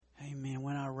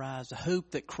lives, the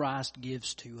hope that Christ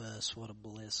gives to us. What a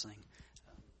blessing.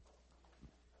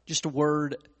 Just a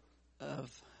word of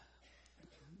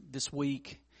this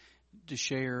week to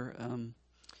share.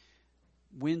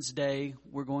 Wednesday,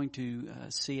 we're going to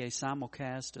see a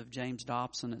simulcast of James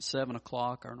Dobson at 7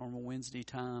 o'clock, our normal Wednesday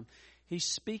time. He's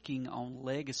speaking on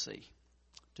legacy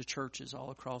to churches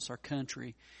all across our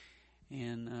country,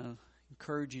 and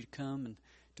encourage you to come and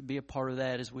to be a part of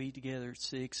that as we eat together at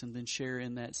 6, and then share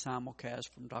in that simulcast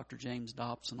from Dr. James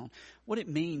Dobson on what it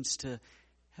means to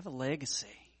have a legacy,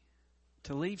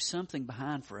 to leave something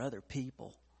behind for other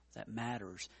people that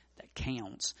matters, that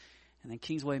counts. And then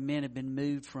Kingsway Men have been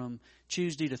moved from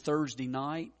Tuesday to Thursday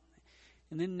night.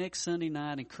 And then next Sunday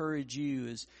night, encourage you,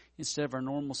 as instead of our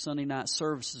normal Sunday night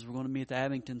services, we're going to be at the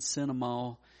Abington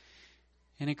Cinema.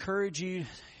 And encourage you,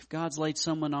 if God's laid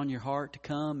someone on your heart, to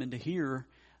come and to hear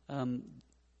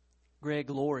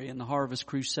Greg Laurie and the Harvest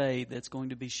Crusade that's going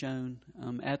to be shown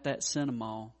at that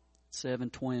cinema,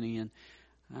 7:20.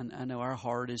 And I know our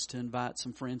heart is to invite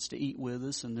some friends to eat with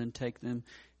us and then take them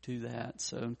to that.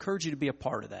 So I encourage you to be a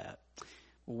part of that.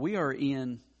 Well, we are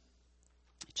in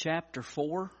chapter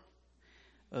 4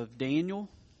 of Daniel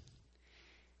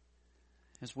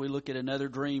as we look at another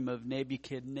dream of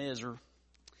Nebuchadnezzar.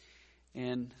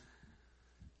 And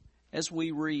as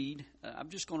we read, I'm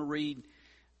just going to read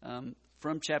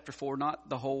from chapter 4, not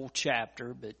the whole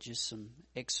chapter, but just some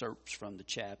excerpts from the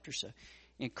chapter. So I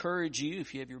encourage you,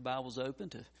 if you have your Bibles open,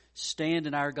 to stand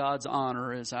in our God's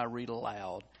honor as I read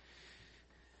aloud.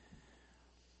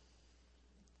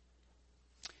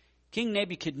 King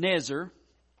Nebuchadnezzar,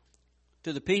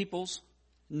 to the peoples,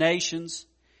 nations,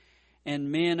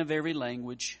 and men of every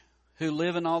language who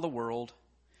live in all the world,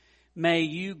 may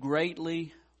you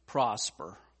greatly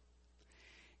prosper.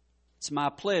 It's my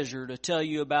pleasure to tell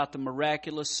you about the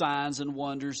miraculous signs and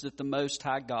wonders that the Most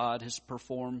High God has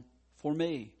performed for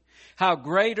me. How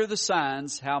great are the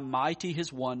signs, how mighty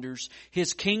His wonders.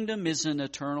 His kingdom is an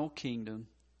eternal kingdom.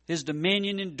 His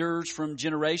dominion endures from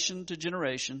generation to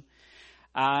generation.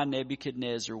 I,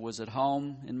 Nebuchadnezzar, was at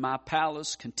home in my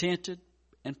palace, contented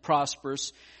and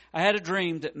prosperous. I had a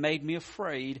dream that made me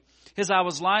afraid. As I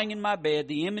was lying in my bed,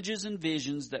 the images and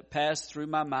visions that passed through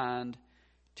my mind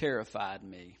terrified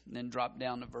me. And then drop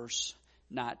down to verse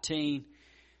 19.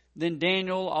 Then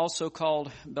Daniel, also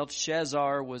called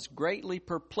Belteshazzar, was greatly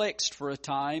perplexed for a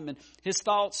time, and his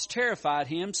thoughts terrified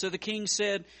him. So the king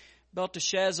said,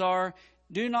 Belteshazzar,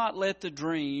 do not let the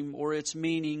dream or its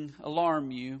meaning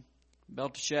alarm you.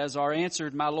 Belteshazzar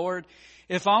answered, My lord,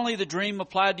 if only the dream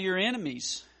applied to your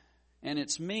enemies and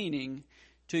its meaning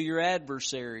to your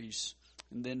adversaries.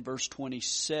 And then verse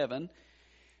 27,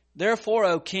 Therefore,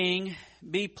 O king,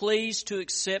 be pleased to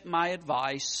accept my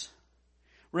advice.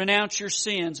 Renounce your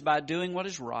sins by doing what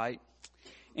is right,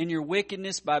 and your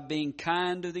wickedness by being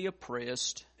kind to the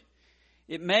oppressed.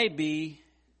 It may be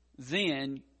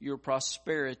then your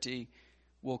prosperity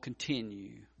will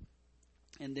continue.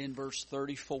 And then verse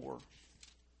 34.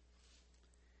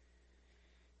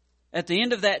 At the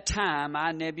end of that time,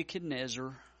 I,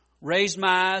 Nebuchadnezzar, raised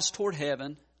my eyes toward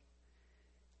heaven,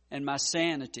 and my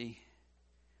sanity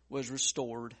was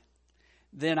restored.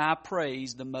 Then I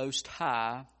praised the Most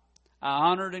High. I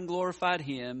honored and glorified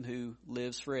Him who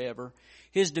lives forever.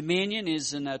 His dominion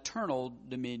is an eternal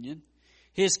dominion.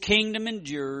 His kingdom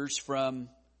endures from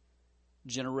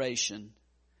generation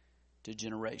to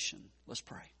generation. Let's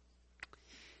pray.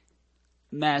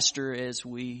 Master, as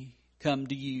we come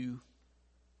to you,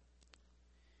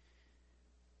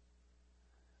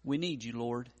 we need you,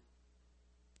 Lord.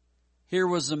 Here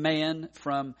was a man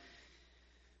from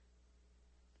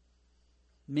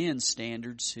men's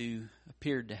standards who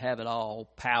appeared to have it all: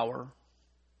 power,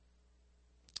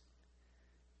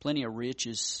 plenty of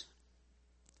riches.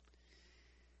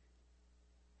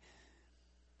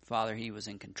 Father, he was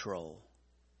in control,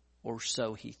 or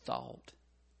so he thought.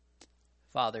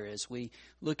 Father, as we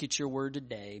look at your word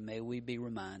today, may we be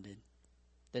reminded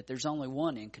that there's only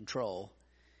one in control.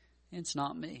 It's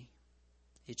not me.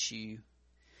 It's you.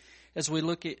 As we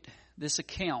look at this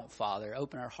account, Father,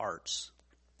 open our hearts.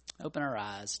 Open our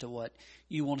eyes to what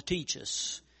you want to teach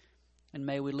us. And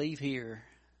may we leave here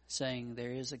saying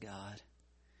there is a God,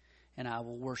 and I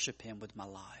will worship Him with my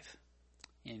life.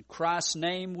 In Christ's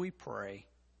name we pray.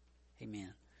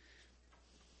 Amen.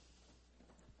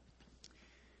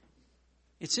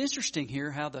 It's interesting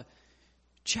here how the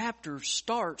chapter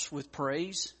starts with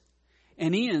praise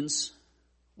and ends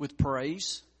with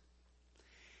praise.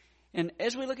 And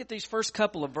as we look at these first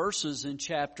couple of verses in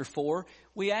chapter 4,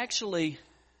 we actually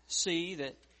see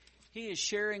that he is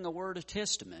sharing a word of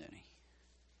testimony.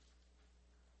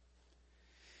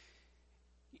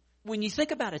 when you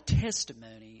think about a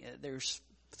testimony, there's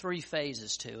 3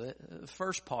 phases to it. The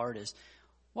first part is,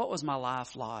 what was my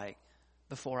life like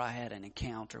before I had an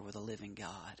encounter with a living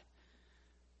God?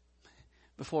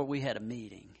 Before we had a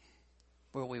meeting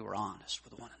where we were honest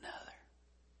with one another.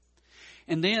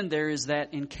 And then there is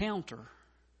that encounter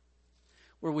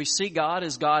where we see God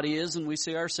as God is and we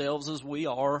see ourselves as we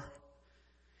are.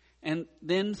 And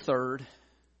then third,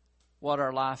 what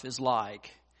our life is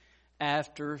like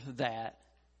after that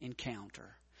encounter.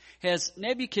 As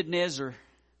Nebuchadnezzar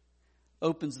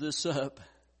opens this up,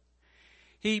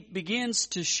 he begins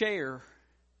to share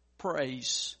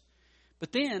praise.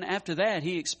 But then after that,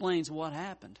 he explains what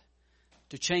happened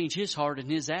to change his heart and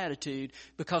his attitude,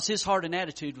 because his heart and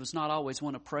attitude was not always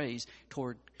one of praise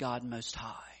toward God Most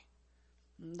High.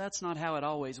 That's not how it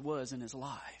always was in his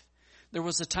life. There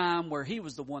was a time where he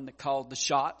was the one that called the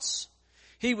shots.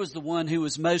 He was the one who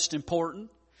was most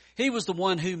important. He was the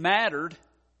one who mattered.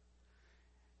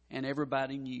 And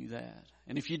everybody knew that.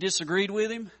 And if you disagreed with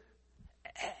him,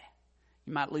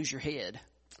 you might lose your head.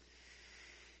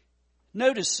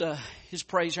 Notice his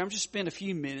praise here. I'm just spend a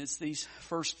few minutes, these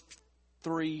first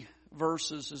 3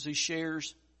 verses as he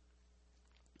shares.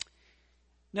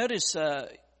 Notice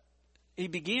he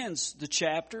begins the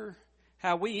chapter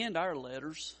how we end our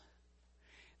letters.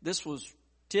 This was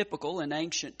typical in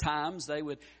ancient times. They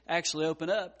would actually open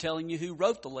up telling you who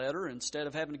wrote the letter instead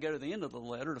of having to go to the end of the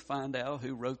letter to find out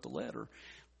who wrote the letter.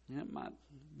 It might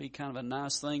be kind of a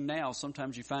nice thing now.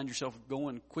 Sometimes you find yourself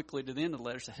going quickly to the end of the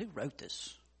letter and say, who wrote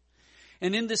this?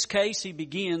 And in this case, he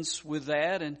begins with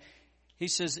that, and he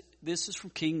says, this is from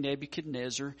King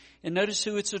Nebuchadnezzar. And notice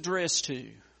who it's addressed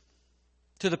to.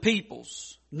 To the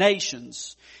peoples,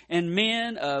 nations, and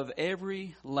men of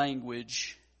every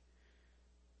language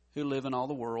who live in all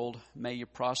the world. May you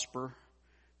prosper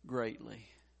greatly.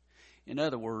 In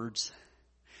other words,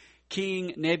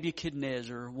 King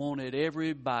Nebuchadnezzar wanted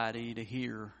everybody to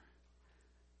hear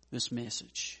this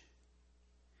message.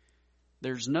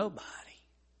 There's nobody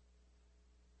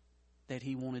that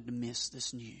he wanted to miss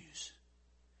this news.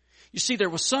 You see, there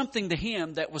was something to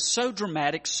him that was so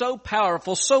dramatic, so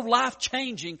powerful, so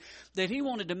life-changing that he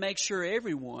wanted to make sure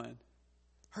everyone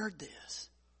heard this.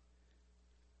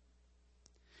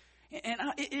 And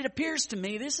it appears to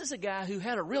me this is a guy who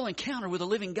had a real encounter with a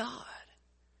living God.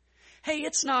 Hey,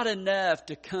 it's not enough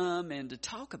to come and to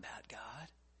talk about God.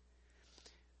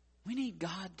 We need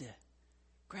God to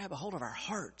grab a hold of our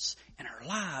hearts and our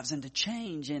lives and to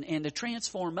change and to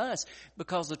transform us.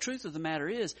 Because the truth of the matter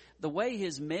is, the way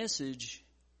his message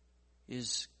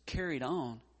is carried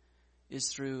on is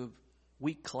through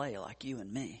weak clay like you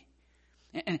and me.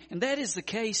 And that is the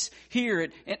case here.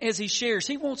 And as he shares,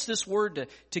 he wants this word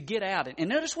to get out. And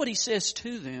notice what he says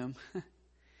to them.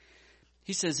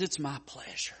 He says, it's my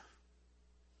pleasure.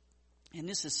 And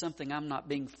this is something I'm not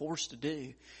being forced to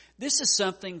do. This is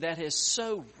something that has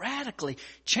so radically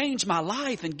changed my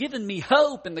life and given me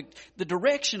hope and the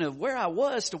direction of where I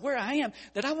was to where I am,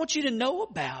 that I want you to know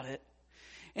about it.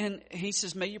 And he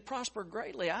says, may you prosper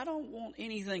greatly. I don't want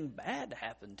anything bad to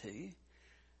happen to you.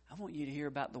 I want you to hear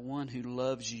about the one who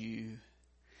loves you.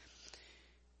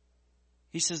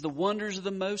 He says, the wonders of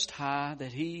the Most High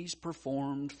that he's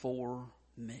performed for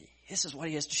me. This is what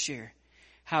he has to share.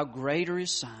 How great are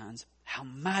his signs. How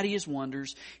mighty his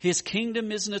wonders. His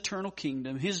kingdom is an eternal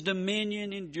kingdom. His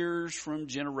dominion endures from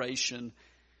generation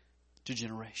to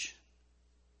generation.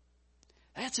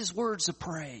 That's his words of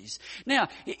praise. Now,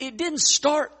 it didn't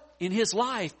start in his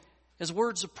life as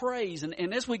words of praise.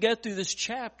 And as we go through this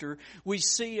chapter, we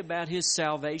see about his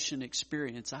salvation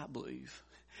experience, I believe.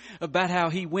 About how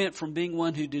he went from being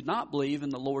one who did not believe in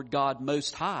the Lord God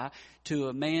Most High to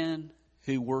a man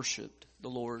who worshiped the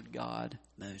Lord God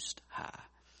Most High.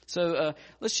 So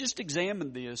let's just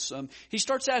examine this. He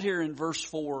starts out here in verse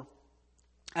 4.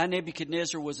 I,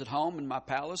 Nebuchadnezzar, was at home in my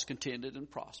palace, contented and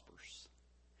prosperous.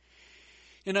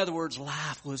 In other words,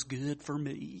 life was good for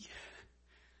me.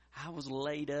 I was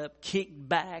laid up, kicked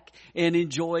back, and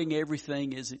enjoying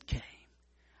everything as it came.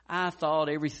 I thought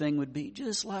everything would be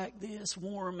just like this,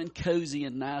 warm and cozy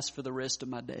and nice for the rest of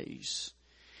my days.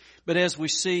 But as we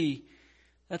see,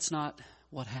 that's not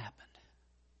what happened.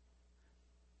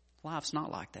 Life's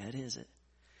not like that, is it?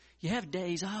 You have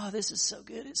days, this is so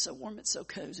good, it's so warm, it's so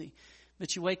cozy.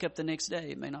 But you wake up the next day,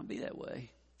 it may not be that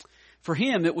way. For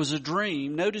him, it was a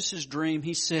dream. Notice his dream.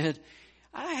 He said,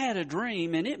 I had a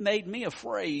dream and it made me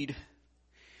afraid. It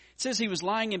says he was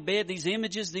lying in bed. These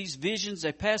images, these visions,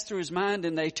 they passed through his mind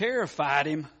and they terrified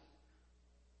him.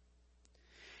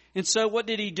 And so what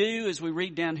did he do? As we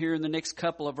read down here in the next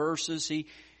couple of verses, he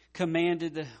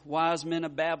commanded the wise men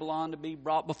of Babylon to be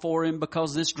brought before him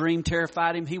because this dream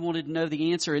terrified him. He wanted to know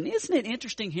the answer. And isn't it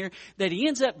interesting here that he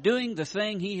ends up doing the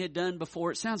thing he had done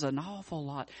before? It sounds an awful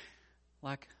lot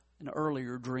like an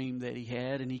earlier dream that he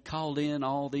had, and he called in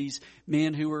all these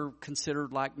men who were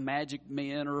considered like magic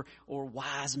men or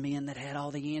wise men that had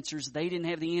all the answers. They didn't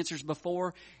have the answers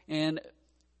before, and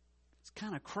it's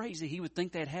kind of crazy. He would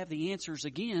think they'd have the answers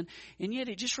again, and yet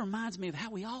it just reminds me of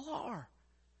how we all are.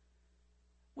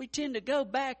 We tend to go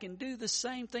back and do the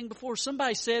same thing before.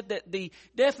 Somebody said that the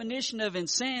definition of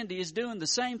insanity is doing the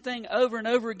same thing over and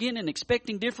over again and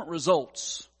expecting different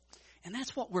results. And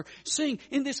that's what we're seeing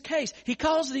in this case. He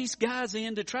calls these guys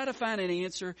in to try to find an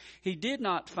answer. He did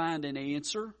not find an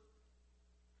answer.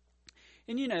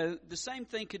 And you know, the same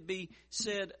thing could be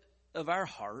said of our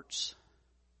hearts.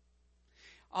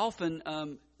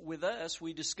 Often with us,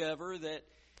 we discover that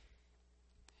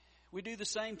we do the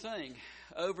same thing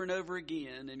over and over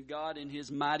again. And God, in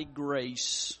His mighty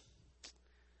grace,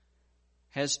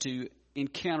 has to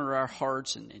encounter our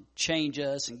hearts and change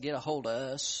us and get a hold of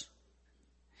us.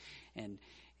 And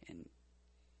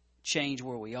change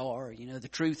where we are. You know, the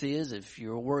truth is, if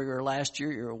you're a warrior last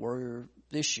year, you're a warrior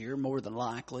this year, more than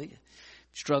likely.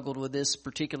 Struggled with this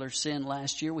particular sin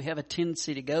last year, we have a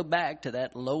tendency to go back to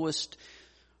that lowest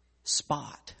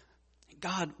spot.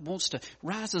 God wants to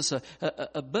rise us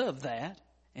above that.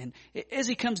 And as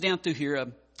He comes down through here,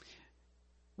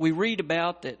 we read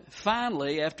about that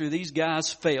finally, after these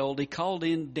guys failed, He called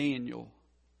in Daniel.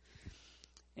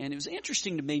 And it was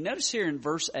interesting to me. Notice here in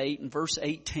verse 8 and verse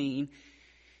 18,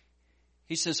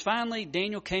 he says, finally,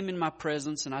 Daniel came in my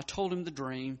presence, and I told him the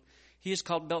dream. He is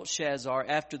called Belshazzar,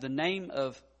 after the name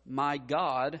of my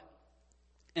God,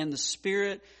 and the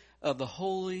spirit of the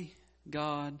holy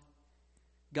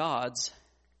gods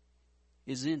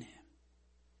is in him.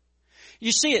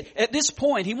 You see it, at this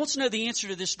point, he wants to know the answer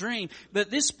to this dream. But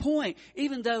at this point,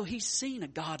 even though he's seen a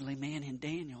godly man in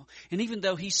Daniel, and even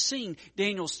though he's seen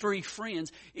Daniel's three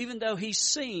friends, even though he's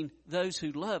seen those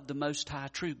who love the Most High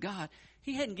true God,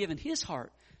 he hadn't given his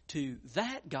heart to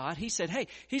that God. He said, hey,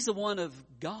 He's the one of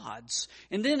gods.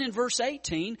 And then in verse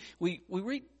 18, we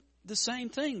read the same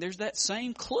thing. There's that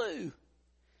same clue.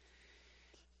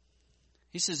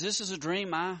 He says, this is a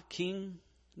dream I, King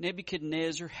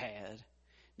Nebuchadnezzar, had.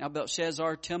 Now,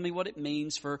 Belshazzar, tell me what it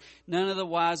means, for none of the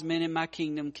wise men in my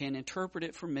kingdom can interpret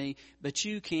it for me, but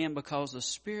you can, because the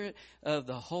spirit of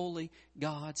the holy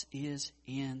gods is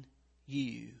in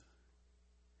you.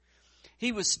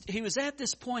 He was at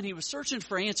this point, he was searching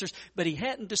for answers, but he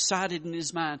hadn't decided in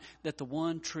his mind that the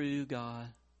one true God,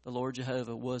 the Lord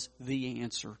Jehovah, was the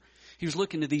answer. He was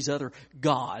looking to these other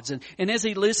gods. And as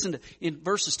he listened in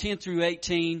verses 10 through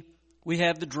 18, we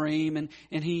have the dream,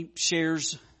 and he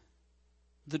shares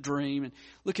the dream. And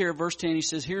look here at verse 10, he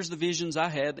says, here's the visions I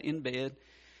had in bed.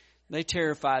 They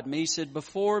terrified me. He said,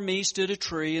 before me stood a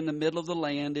tree in the middle of the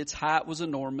land. Its height was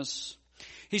enormous.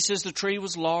 He says the tree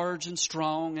was large and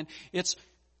strong, and its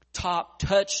top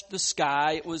touched the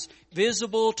sky. It was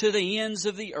visible to the ends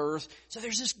of the earth. So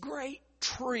there's this great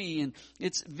tree, and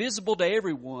it's visible to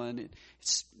everyone. It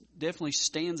definitely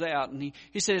stands out. And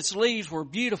he said its leaves were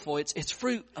beautiful. Its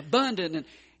fruit abundant,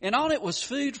 and on it was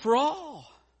food for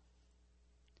all.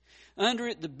 Under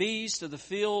it the beasts of the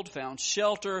field found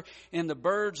shelter, and the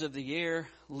birds of the air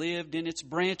lived in its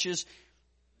branches.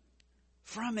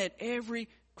 From it every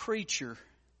creature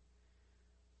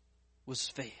was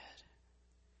fed.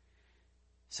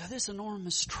 So this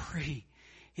enormous tree,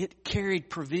 it carried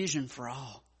provision for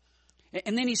all.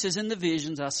 And then he says, in the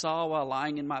visions I saw while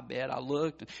lying in my bed, I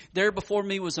looked, and there before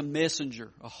me was a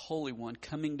messenger, a holy one,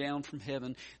 coming down from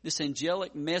heaven. This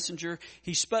angelic messenger,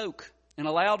 he spoke in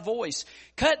a loud voice,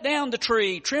 cut down the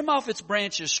tree, trim off its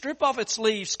branches, strip off its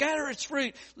leaves, scatter its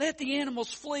fruit, let the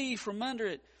animals flee from under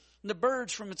it, and the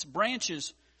birds from its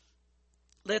branches.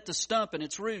 Let the stump and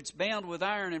its roots, bound with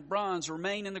iron and bronze,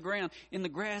 remain in the ground, in the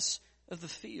grass of the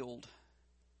field.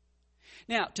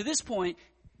 Now, to this point,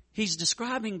 he's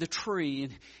describing the tree,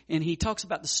 and he talks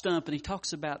about the stump, and he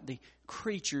talks about the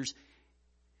creatures.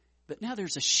 But now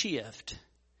there's a shift.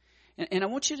 And I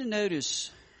want you to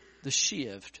notice the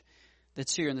shift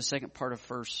that's here in the second part of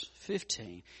verse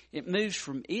 15. It moves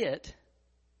from it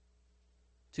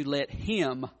to let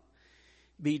him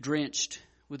be drenched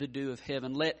with the dew of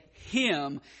heaven. Let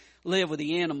him live with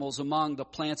the animals among the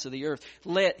plants of the earth.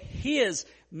 Let his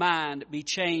mind be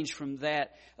changed from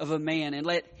that of a man, and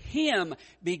let him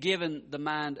be given the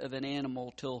mind of an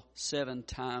animal till 7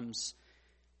 times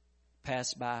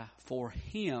pass by for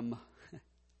him.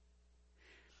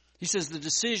 He says the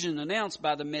decision announced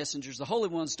by the messengers, the holy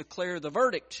ones, declare the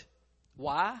verdict.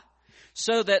 Why?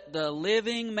 so that the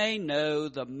living may know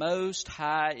the Most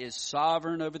High is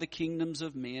sovereign over the kingdoms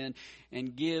of men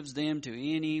and gives them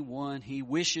to any one he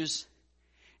wishes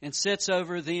and sets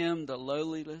over them the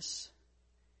lowliness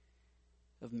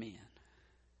of men.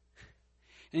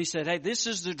 And he said, hey, this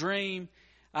is the dream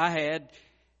I had.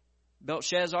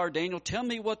 Belshazzar, Daniel, tell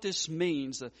me what this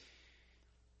means.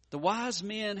 The wise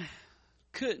men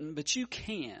couldn't, but you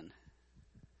can.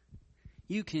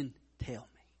 You can tell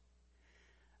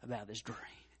me about this dream.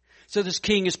 So this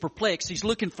king is perplexed. He's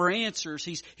looking for answers.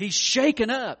 He's shaken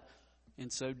up.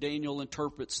 And so Daniel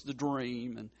interprets the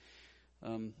dream.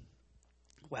 And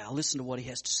wow, listen to what he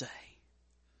has to say.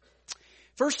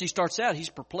 First he starts out, he's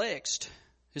perplexed.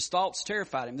 His thoughts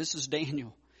terrified him. This is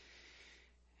Daniel.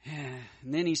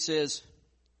 And then he says,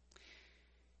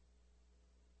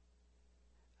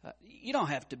 you don't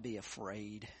have to be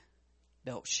afraid,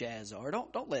 Belshazzar.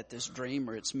 Don't let this dream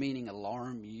or its meaning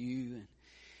alarm you.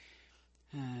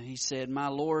 He said, my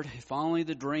Lord, if only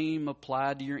the dream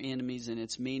applied to your enemies and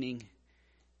its meaning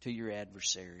to your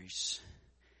adversaries.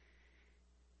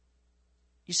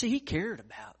 You see, he cared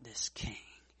about this king.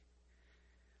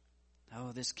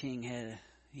 Oh, this king had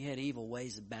evil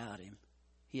ways about him.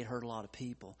 He had hurt a lot of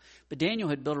people. But Daniel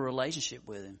had built a relationship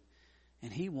with him,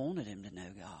 and he wanted him to know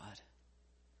God.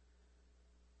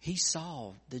 He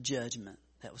saw the judgment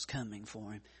that was coming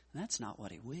for him, and that's not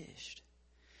what he wished.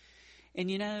 And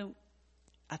you know,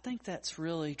 I think that's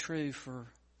really true for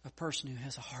a person who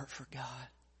has a heart for God.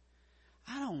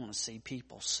 I don't want to see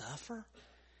people suffer,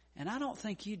 and I don't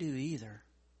think you do either.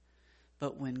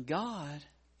 But when God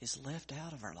is left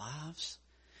out of our lives,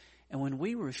 and when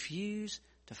we refuse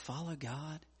to follow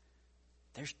God,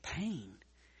 there's pain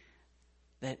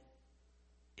that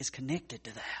is connected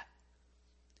to that.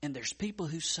 And there's people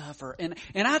who suffer. And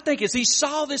I think as he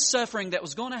saw this suffering that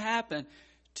was going to happen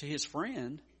to his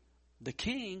friend, the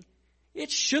king, it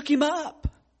shook him up.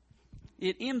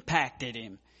 It impacted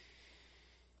him.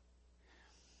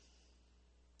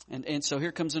 And so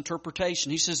here comes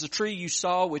interpretation. He says, the tree you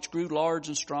saw, which grew large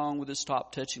and strong with its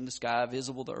top touching the sky,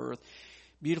 visible to earth,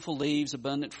 beautiful leaves,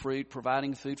 abundant fruit,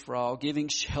 providing food for all, giving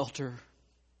shelter.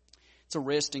 It's a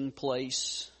resting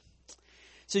place.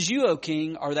 It says, you, O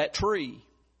king, are that tree.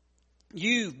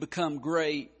 You've become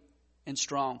great and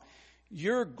strong.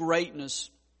 Your greatness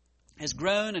has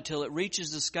grown until it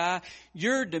reaches the sky.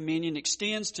 Your dominion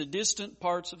extends to distant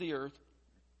parts of the earth.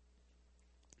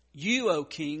 You, O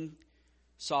king,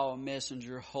 saw a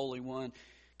messenger, Holy One,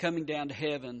 coming down to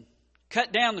heaven.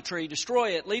 Cut down the tree,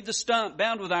 destroy it, leave the stump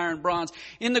bound with iron, bronze,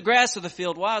 in the grass of the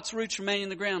field, while its roots remain in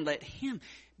the ground. Let him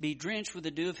be drenched with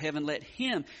the dew of heaven. Let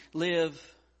him live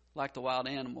like the wild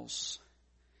animals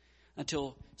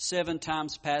until 7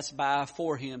 times pass by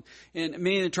for him. And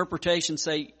many interpretations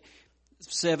say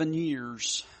 7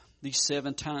 years, these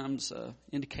 7 times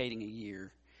indicating a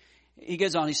year. He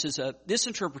goes on, he says, this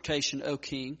interpretation, O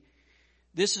king,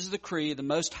 this is the decree the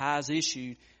Most High has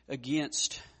issued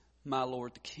against my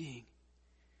Lord the king.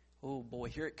 Oh boy,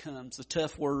 here it comes, the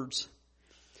tough words.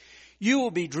 You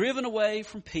will be driven away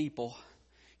from people.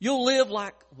 You'll live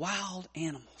like wild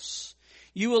animals.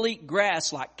 You will eat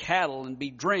grass like cattle and be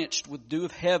drenched with dew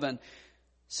of heaven.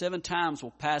 7 times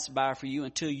will pass by for you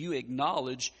until you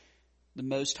acknowledge the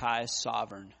Most High is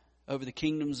sovereign over the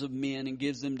kingdoms of men and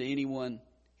gives them to anyone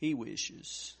he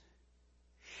wishes.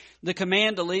 The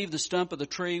command to leave the stump of the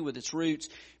tree with its roots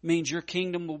means your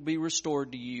kingdom will be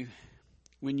restored to you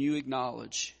when you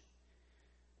acknowledge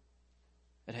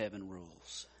that heaven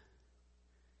rules.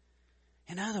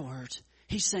 In other words,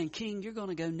 he's saying, King, you're going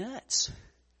to go nuts.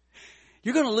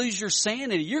 You're going to lose your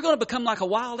sanity. You're going to become like a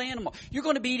wild animal. You're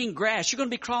going to be eating grass. You're going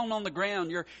to be crawling on the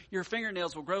ground. Your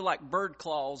fingernails will grow like bird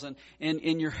claws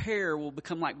and your hair will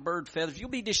become like bird feathers. You'll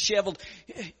be disheveled.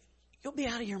 You'll be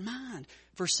out of your mind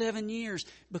for 7 years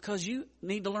because you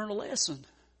need to learn a lesson.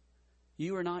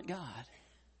 You are not God.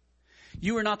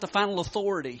 You are not the final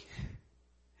authority.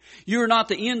 You are not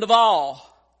the end of all.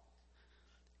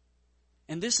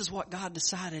 And this is what God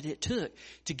decided it took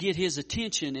to get his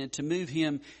attention and to move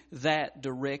him that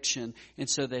direction, and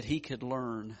so that he could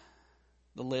learn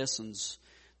the lessons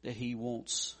that he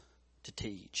wants to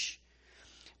teach.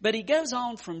 But he goes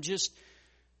on from just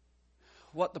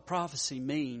what the prophecy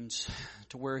means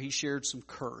to where he shared some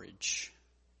courage.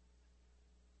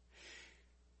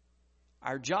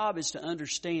 Our job is to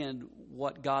understand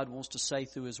what God wants to say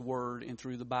through his word and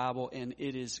through the Bible, and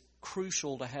it is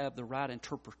crucial to have the right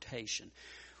interpretation.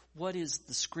 What is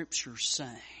the scripture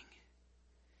saying?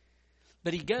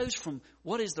 But he goes from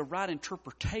what is the right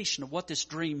interpretation of what this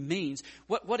dream means,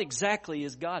 what exactly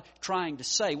is God trying to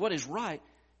say, what is right,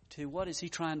 to what is he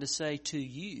trying to say to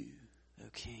you, O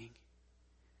king?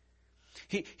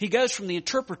 He goes from the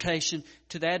interpretation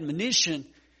to the admonition.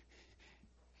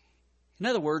 In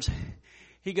other words,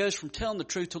 he goes from telling the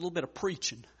truth to a little bit of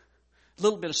preaching, a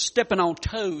little bit of stepping on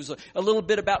toes, a little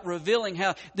bit about revealing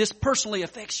how this personally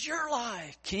affects your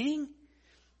life, King. And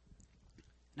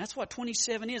that's what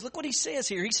 27 is. Look what he says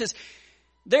here. He says,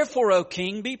 therefore, O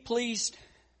King, be pleased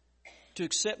to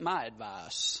accept my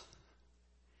advice.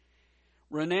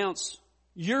 Renounce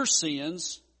your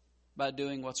sins by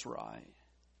doing what's right,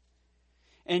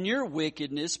 and your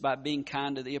wickedness by being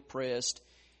kind to the oppressed.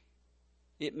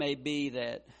 It may be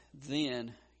that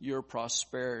then your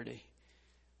prosperity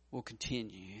will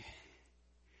continue.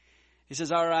 He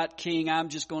says, all right, King, I'm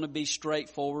just going to be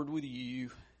straightforward with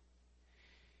you.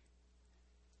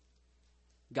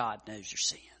 God knows your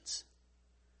sins.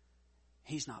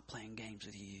 He's not playing games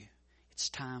with you. It's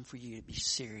time for you to be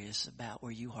serious about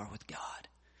where you are with God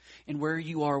and where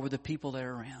you are with the people that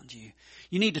are around you.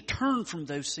 You need to turn from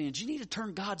those sins. You need to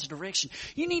turn God's direction.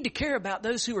 You need to care about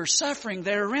those who are suffering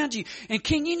that are around you. And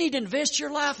King, you need to invest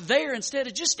your life there instead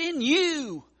of just in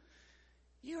you.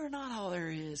 You are not all there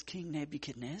is, King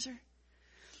Nebuchadnezzar.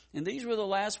 And these were the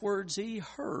last words he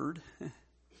heard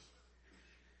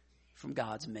from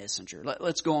God's messenger.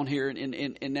 Let's go on here,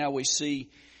 and now we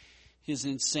see his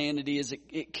insanity as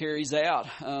it carries out.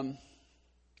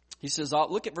 He says,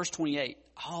 look at verse 28.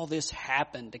 All this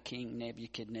happened to King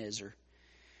Nebuchadnezzar.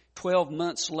 12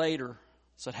 months later,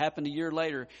 so it happened a year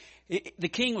later, the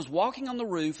king was walking on the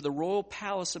roof of the royal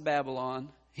palace of Babylon.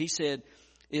 He said,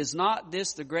 is not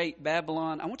this the great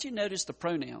Babylon? I want you to notice the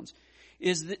pronouns.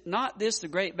 Is not this the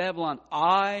great Babylon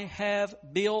I have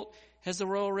built as the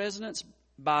royal residence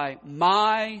by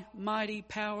my mighty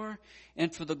power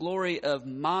and for the glory of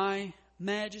my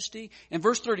majesty? And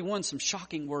verse 31, some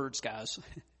shocking words, guys.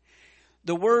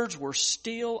 The words were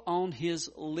still on his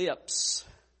lips.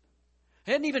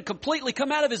 They hadn't even completely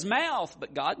come out of his mouth,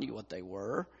 but God knew what they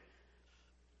were.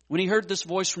 When he heard this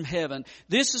voice from heaven,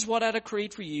 this is what I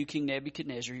decreed for you, King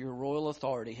Nebuchadnezzar. Your royal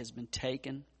authority has been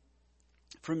taken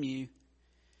from you.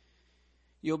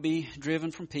 You'll be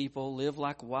driven from people, live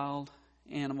like a wild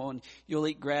animal, and you'll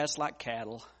eat grass like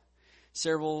cattle.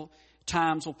 Several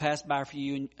times will pass by for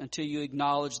you until you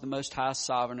acknowledge the Most High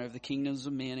Sovereign over the kingdoms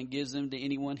of men and gives them to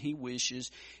anyone he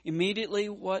wishes. Immediately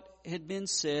what had been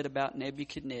said about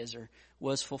Nebuchadnezzar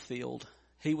was fulfilled.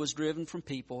 He was driven from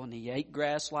people and he ate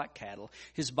grass like cattle.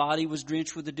 His body was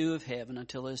drenched with the dew of heaven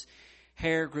until his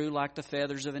hair grew like the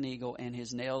feathers of an eagle and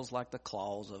his nails like the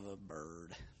claws of a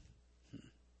bird.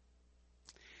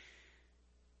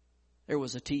 There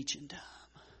was a teaching time.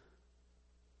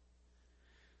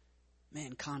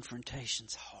 Man,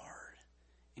 confrontation's hard.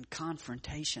 And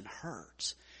confrontation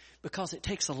hurts. Because it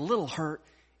takes a little hurt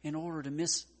in order to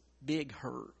miss big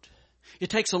hurt. It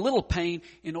takes a little pain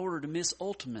in order to miss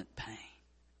ultimate pain.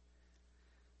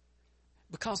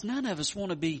 Because none of us want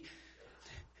to be,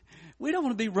 we don't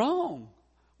want to be wrong.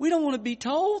 We don't want to be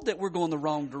told that we're going the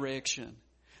wrong direction.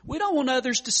 We don't want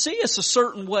others to see us a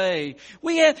certain way.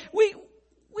 We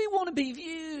want to be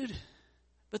viewed.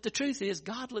 But the truth is,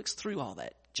 God looks through all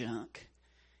that junk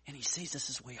and he sees us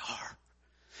as we are.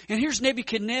 And here's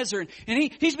Nebuchadnezzar,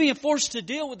 and he's being forced to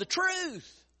deal with the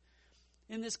truth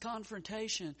in this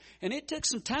confrontation. And it took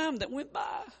some time that went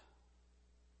by.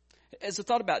 As I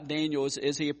thought about Daniel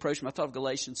as he approached him, I thought of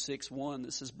Galatians 6:1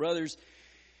 that says, brothers,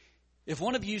 if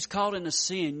one of you is caught in a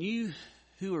sin, you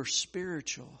who are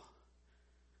spiritual,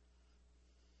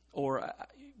 or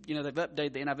they've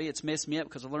updated the NIV. It's messed me up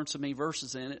because I've learned so many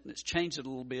verses in it and it's changed it a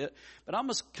little bit. But I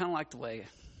almost kind of like the way,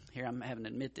 here I'm having to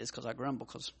admit this because I grumble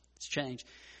because it's changed.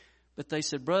 But they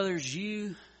said, brothers,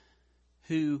 you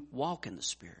who walk in the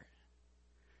Spirit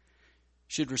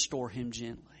should restore him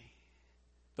gently.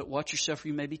 But watch yourself or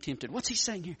you may be tempted. What's he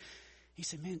saying here? He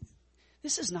said, man,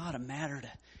 this is not a matter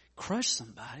to crush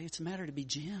somebody. It's a matter to be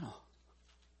gentle.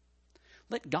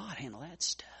 Let God handle that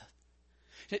stuff.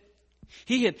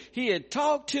 He had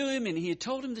talked to him and he had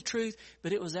told him the truth,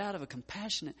 but it was out of a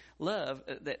compassionate love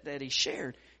that he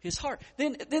shared his heart.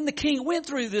 Then the king went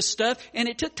through this stuff and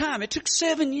it took time. It took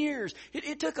 7 years.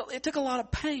 It took a lot of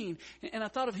pain. And I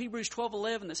thought of Hebrews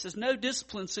 12:11 that says, no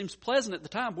discipline seems pleasant at the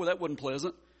time. Boy, that wasn't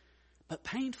pleasant. But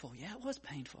painful. Yeah, it was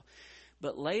painful.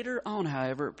 But later on,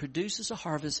 however, it produces a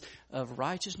harvest of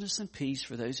righteousness and peace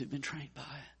for those who've been trained by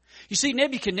it. You see,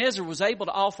 Nebuchadnezzar was able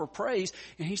to offer praise,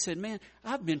 and he said, man,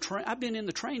 I've been in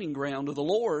the training ground of the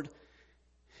Lord,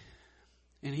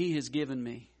 and he has given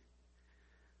me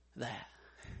that.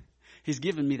 He's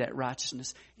given me that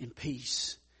righteousness and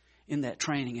peace in that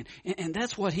training. And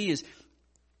that's what he is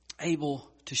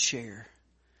able to share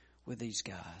with these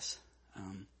guys.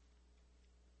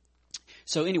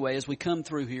 So anyway, as we come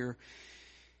through here,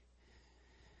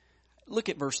 Look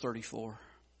at verse 34.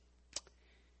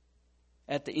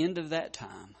 At the end of that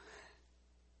time,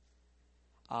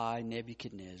 I,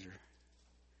 Nebuchadnezzar,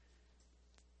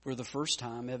 for the first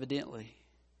time, evidently,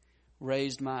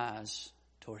 raised my eyes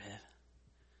toward heaven.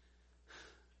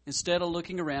 Instead of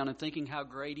looking around and thinking how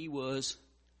great he was,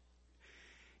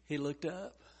 he looked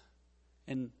up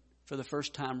and for the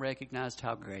first time recognized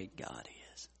how great God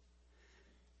is.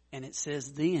 And it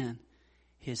says then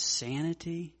his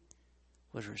sanity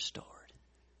was restored.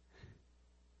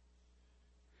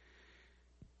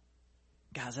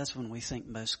 Guys, that's when we think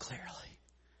most clearly.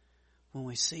 When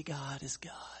we see God as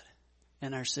God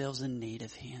and ourselves in need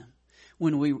of Him.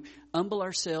 When we humble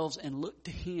ourselves and look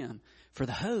to Him for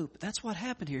the hope. That's what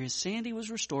happened here. His sanity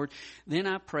was restored. Then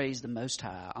I praised the Most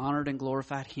High, honored and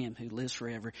glorified Him who lives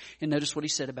forever. And notice what he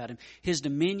said about Him. His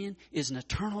dominion is an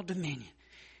eternal dominion.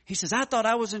 He says, I thought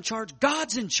I was in charge.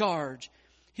 God's in charge.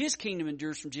 His kingdom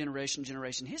endures from generation to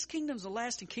generation. His kingdom's a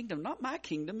lasting kingdom, not my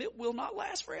kingdom. It will not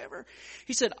last forever.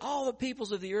 He said, all the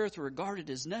peoples of the earth are regarded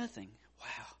as nothing.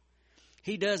 Wow.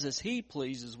 He does as He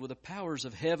pleases with the powers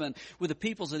of heaven, with the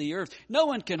peoples of the earth. No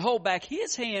one can hold back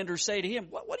His hand or say to Him,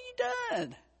 what have you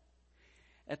done?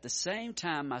 At the same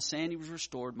time, my sanity was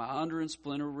restored. My honor and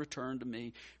splendor returned to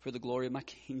me for the glory of my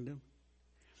kingdom.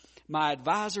 My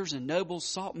advisors and nobles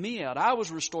sought me out. I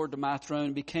was restored to my throne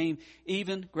and became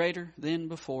even greater than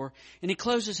before. And he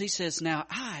closes, he says, now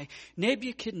I,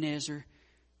 Nebuchadnezzar,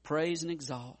 praise and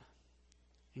exalt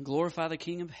and glorify the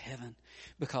King of heaven,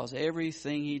 because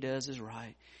everything He does is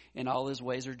right, and all His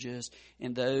ways are just,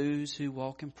 and those who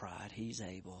walk in pride He's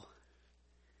able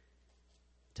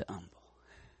to humble.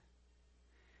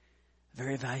 A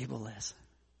very valuable lesson.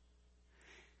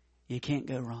 You can't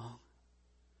go wrong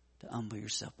to humble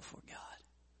yourself before God.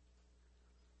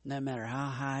 No matter how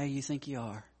high you think you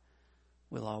are,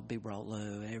 we'll all be brought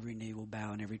low. Every knee will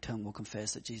bow and every tongue will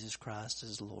confess that Jesus Christ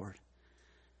is Lord,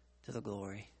 to the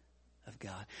glory of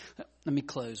God. Let me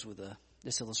close with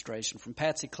this illustration from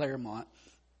Patsy Claremont,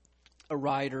 a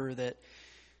writer that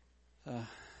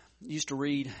used to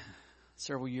read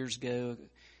several years ago,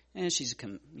 and she's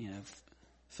a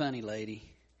funny lady.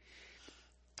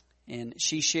 And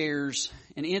she shares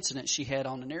an incident she had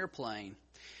on an airplane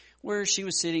where she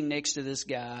was sitting next to this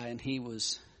guy, and he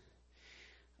was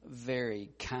very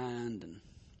kind.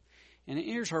 And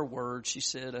here's her words. She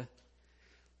said,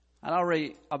 I'd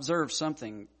already observed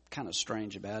something kind of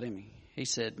strange about him. He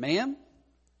said, ma'am,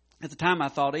 at the time I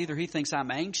thought either he thinks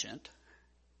I'm ancient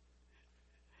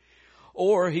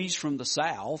or he's from the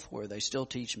South where they still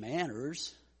teach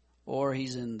manners, or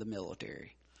he's in the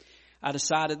military. I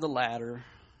decided the latter,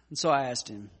 and so I asked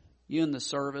him, you in the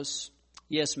service?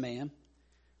 Yes, ma'am.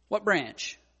 What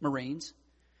branch? Marines.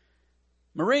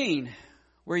 Marine,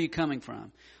 where are you coming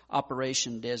from?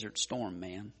 Operation Desert Storm,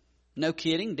 ma'am. No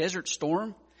kidding, Desert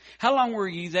Storm? How long were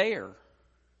you there?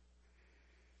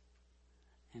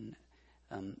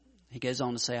 And he goes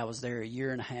on to say, I was there a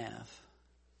year and a half.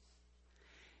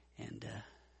 And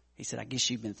he said, I guess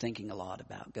you've been thinking a lot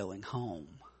about going home.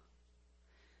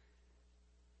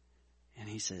 And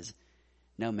he says,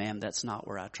 no, ma'am, that's not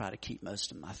where I try to keep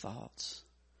most of my thoughts.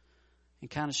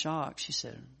 And kind of shocked, she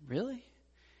said, really?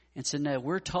 And said, no,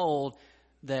 we're told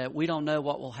that we don't know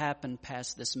what will happen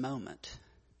past this moment.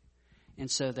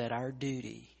 And so that our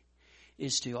duty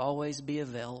is to always be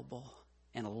available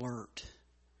and alert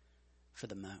for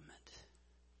the moment.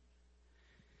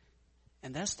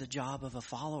 And that's the job of a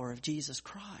follower of Jesus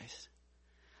Christ.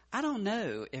 I don't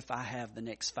know if I have the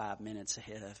next 5 minutes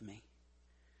ahead of me.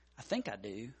 I think I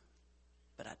do,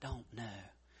 but I don't know.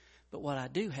 But what I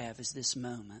do have is this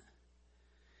moment.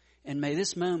 And may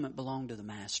this moment belong to the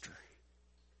Master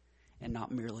and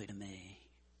not merely to me.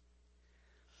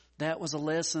 That was a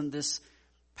lesson this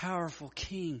powerful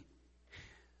king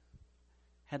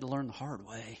had to learn the hard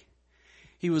way.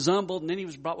 He was humbled, and then he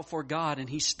was brought before God, and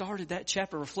he started that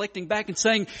chapter reflecting back and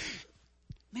saying,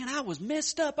 man, I was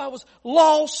messed up. I was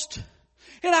lost.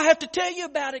 And I have to tell you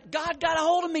about it. God got a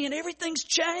hold of me, and everything's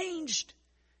changed.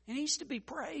 And He's to be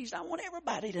praised. I want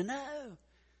everybody to know.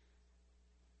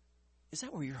 Is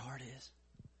that where your heart is?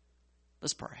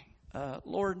 Let's pray.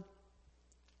 Lord,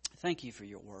 thank You for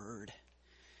Your word.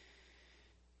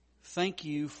 Thank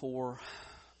You for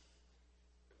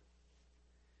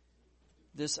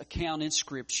this account in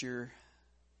Scripture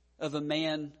of a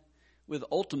man with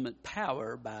ultimate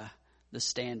power by the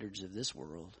standards of this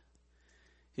world,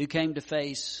 who came to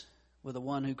face with the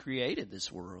one who created this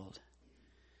world,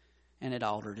 and it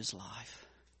altered his life.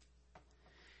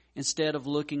 Instead of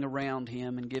looking around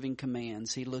him and giving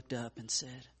commands, he looked up and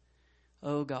said,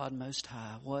 "O God Most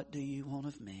High, what do You want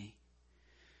of me?"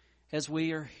 as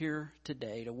we are here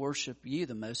today to worship you,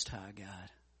 the Most High God,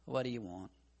 what do you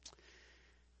want?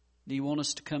 Do you want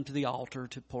us to come to the altar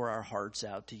to pour our hearts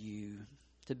out to you,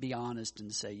 to be honest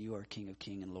and say you are King of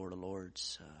Kings and Lord of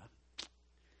Lords?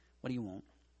 What do you want?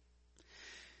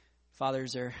 Father,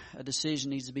 is there a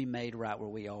decision needs to be made right where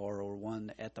we are, or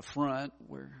one at the front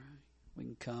where we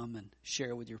can come and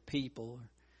share with your people,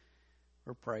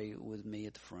 or pray with me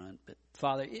at the front? But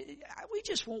Father, we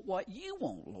just want what you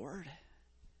want, Lord.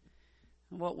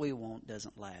 And what we want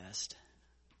doesn't last,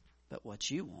 but what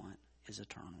you want is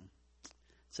eternal.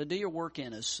 So do your work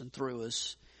in us and through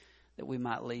us, that we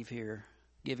might leave here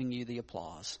giving you the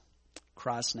applause. In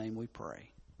Christ's name we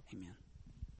pray. Amen.